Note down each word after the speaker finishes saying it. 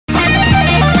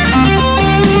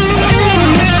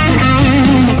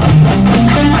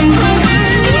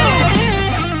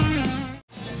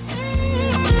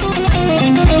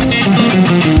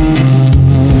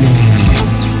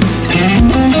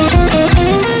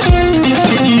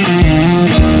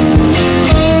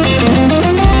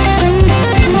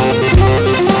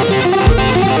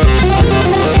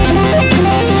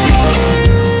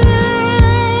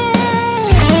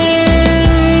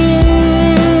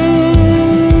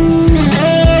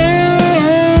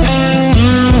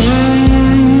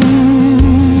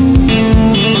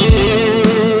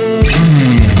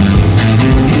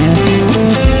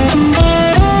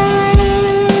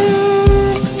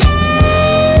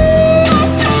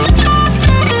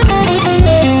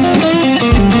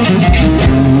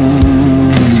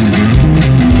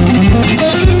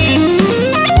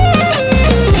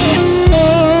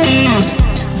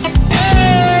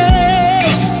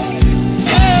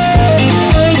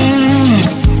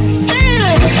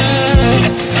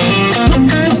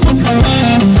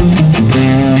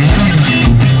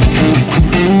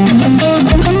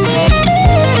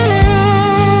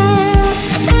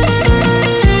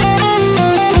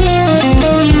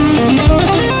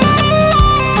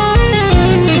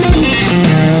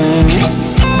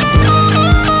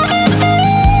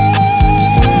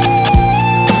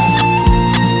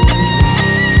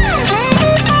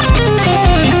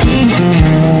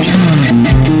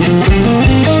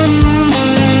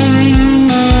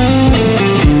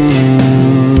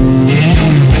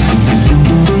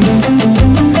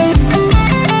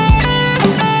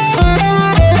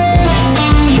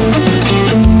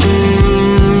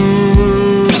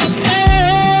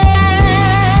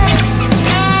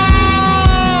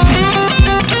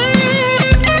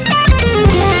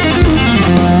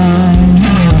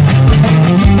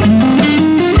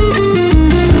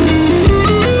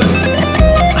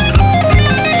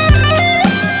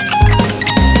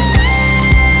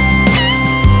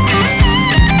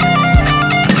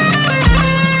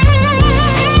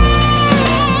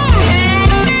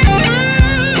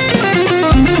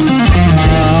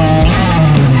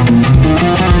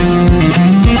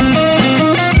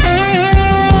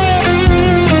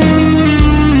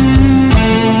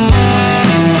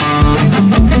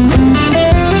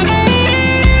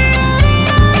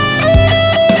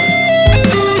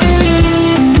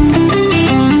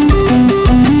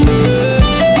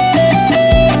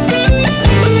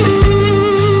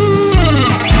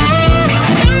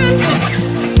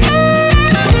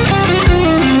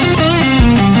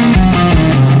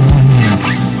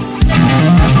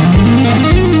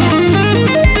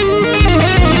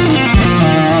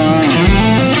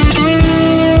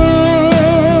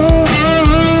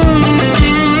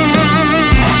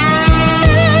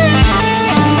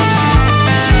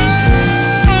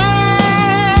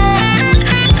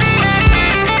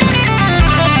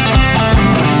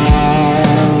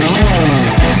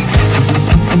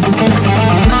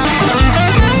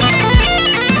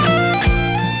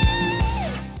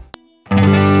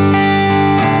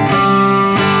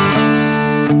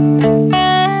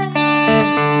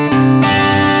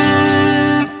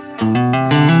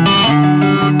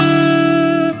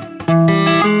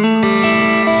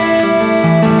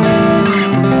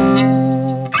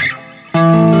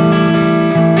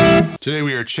Today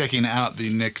we are checking out the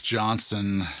Nick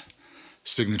Johnston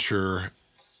signature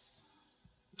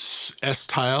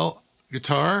S-Tile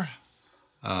guitar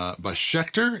by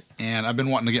Schecter, and I've been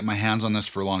wanting to get my hands on this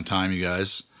for a long time, you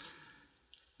guys.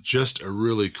 Just a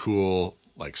really cool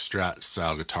like Strat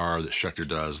style guitar that Schecter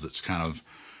does that's kind of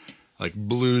like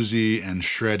bluesy and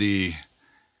shreddy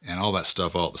and all that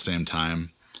stuff all at the same time.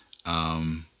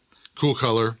 Cool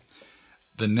color.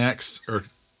 The necks are,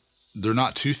 they're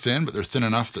not too thin, but they're thin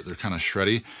enough that they're kind of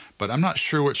shreddy. But I'm not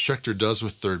sure what Schecter does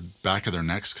with their back of their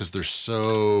necks because they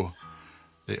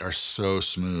are so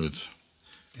smooth.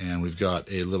 And we've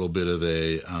got a little bit of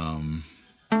a,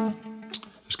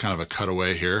 there's kind of a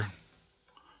cutaway here.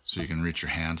 So you can reach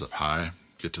your hands up high,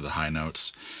 get to the high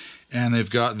notes. And they've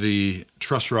got the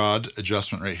truss rod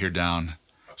adjustment right here down.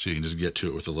 So you can just get to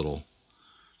it with a little,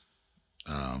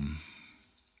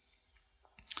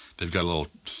 they've got a little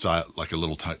style, like a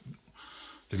little type.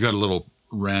 They've got a little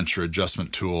wrench or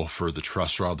adjustment tool for the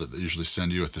truss rod that they usually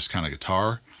send you with this kind of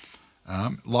guitar.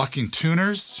 Locking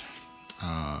tuners.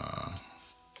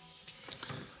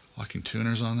 Locking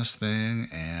tuners on this thing,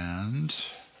 and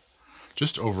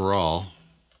just overall,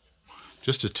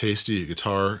 just a tasty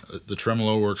guitar. The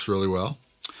tremolo works really well.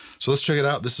 So let's check it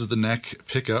out. This is the neck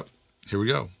pickup. Here we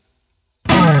go.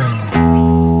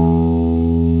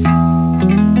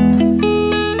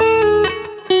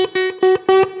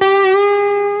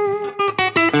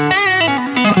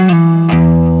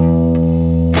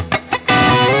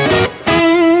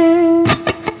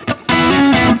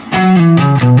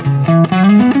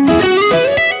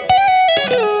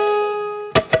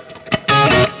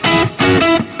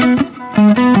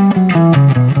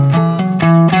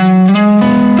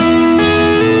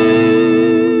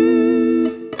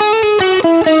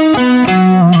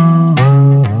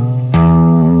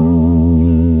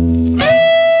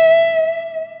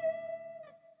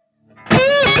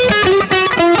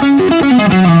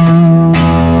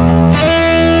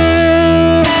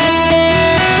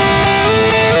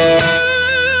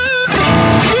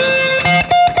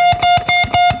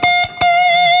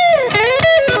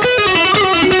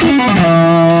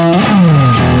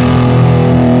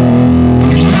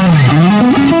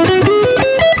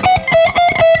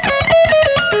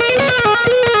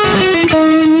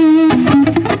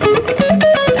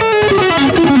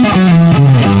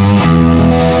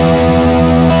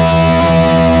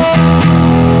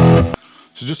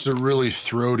 So just a really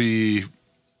throaty,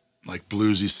 like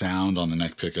bluesy sound on the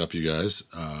neck pickup, you guys.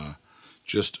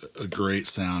 Just a great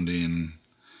sounding.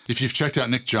 If you've checked out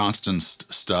Nick Johnston's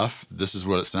stuff, this is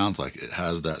what it sounds like. It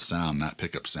has that sound, that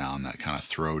pickup sound, that kind of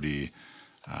throaty,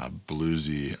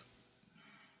 bluesy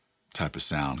type of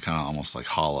sound, kind of almost like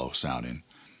hollow sounding.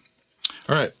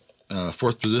 All right,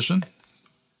 fourth position.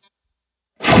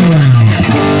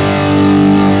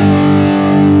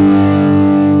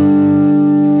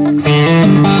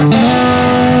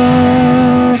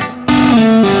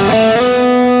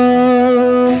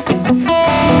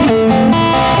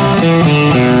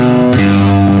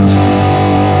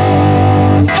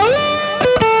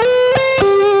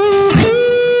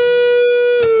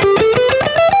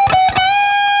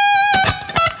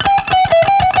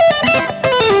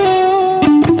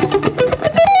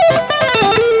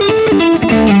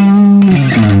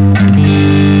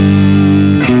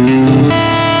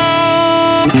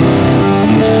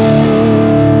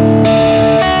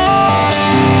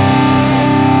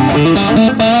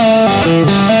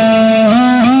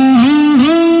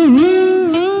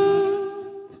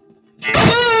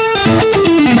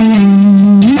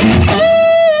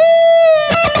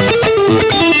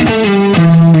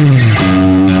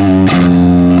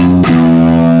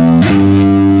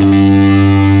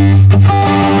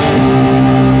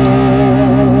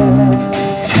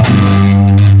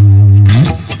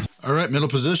 All right, middle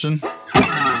position.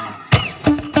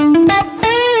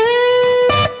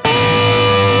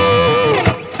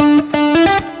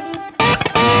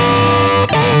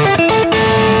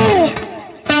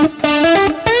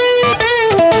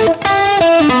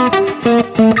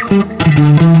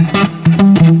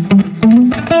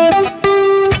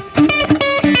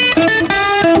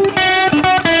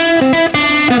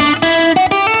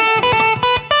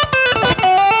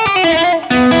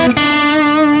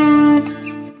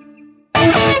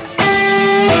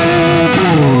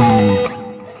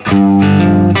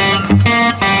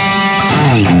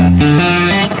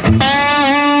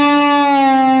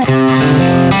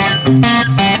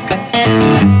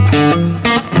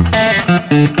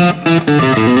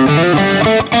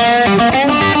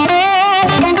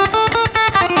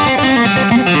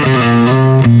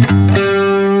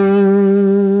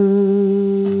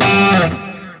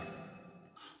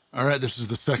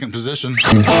 second position.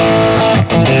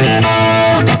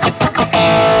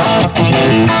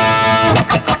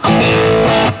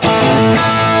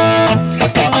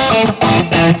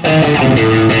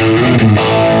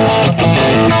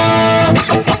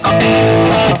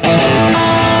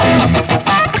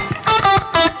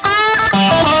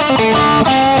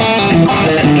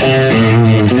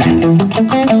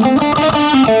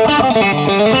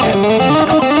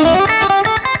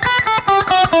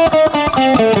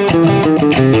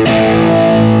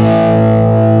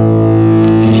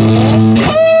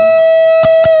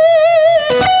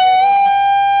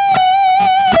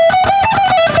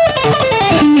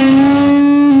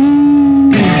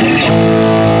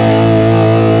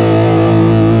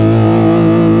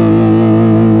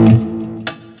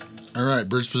 All right,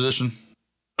 bridge position.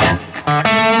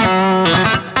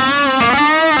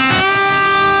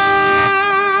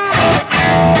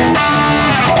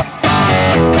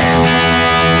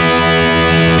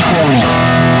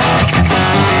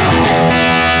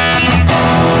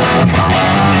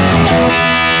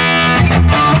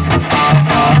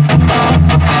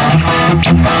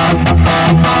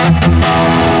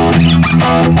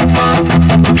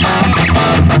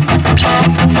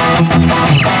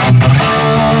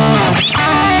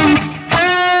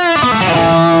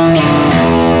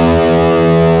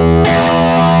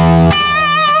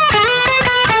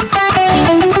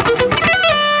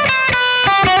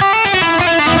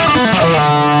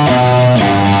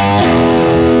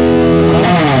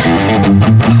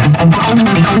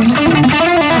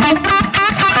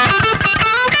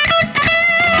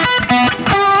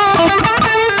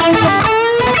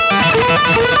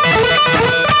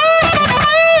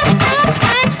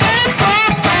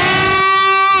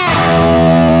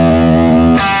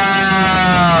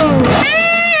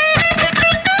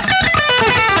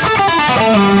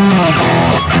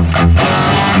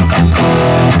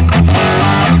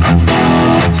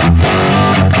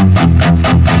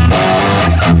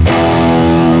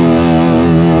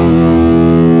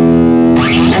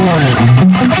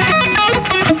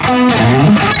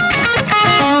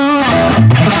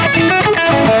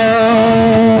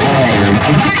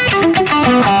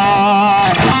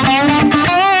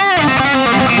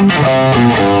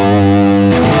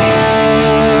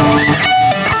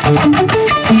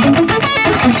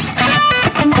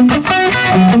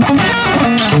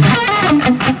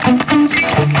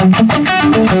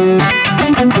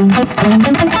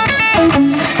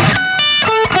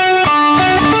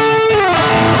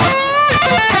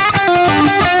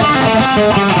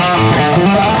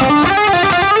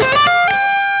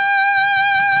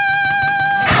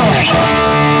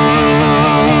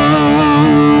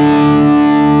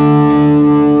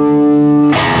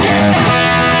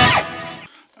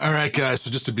 Alright guys,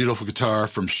 so just a beautiful guitar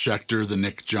from Schecter, the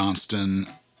Nick Johnston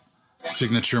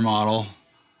signature model,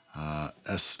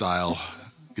 S-style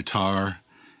guitar,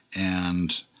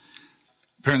 and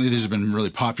apparently these have been really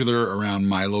popular around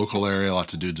my local area.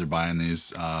 Lots of dudes are buying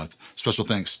these. Special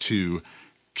thanks to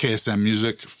KSM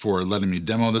Music for letting me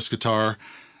demo this guitar.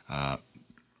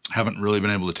 Haven't really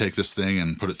been able to take this thing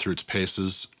and put it through its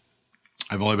paces.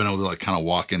 I've only been able to like kind of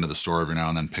walk into the store every now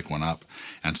and then, pick one up,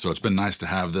 and so it's been nice to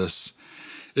have this.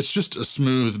 It's just a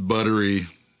smooth, buttery,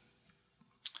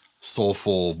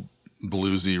 soulful,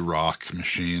 bluesy rock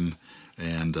machine,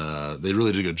 and they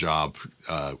really did a good job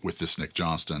with this Nick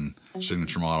Johnston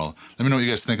signature model. Let me know what you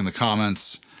guys think in the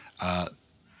comments.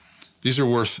 These are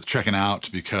worth checking out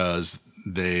because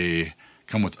they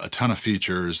come with a ton of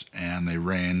features and they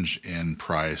range in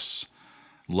price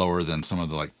lower than some of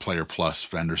the like Player Plus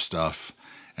Fender stuff.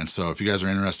 And so if you guys are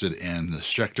interested in the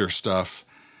Schecter stuff,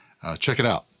 check it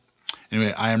out.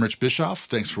 Anyway, I am Rich Bischoff.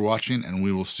 Thanks for watching, and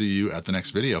we will see you at the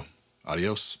next video.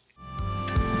 Adios.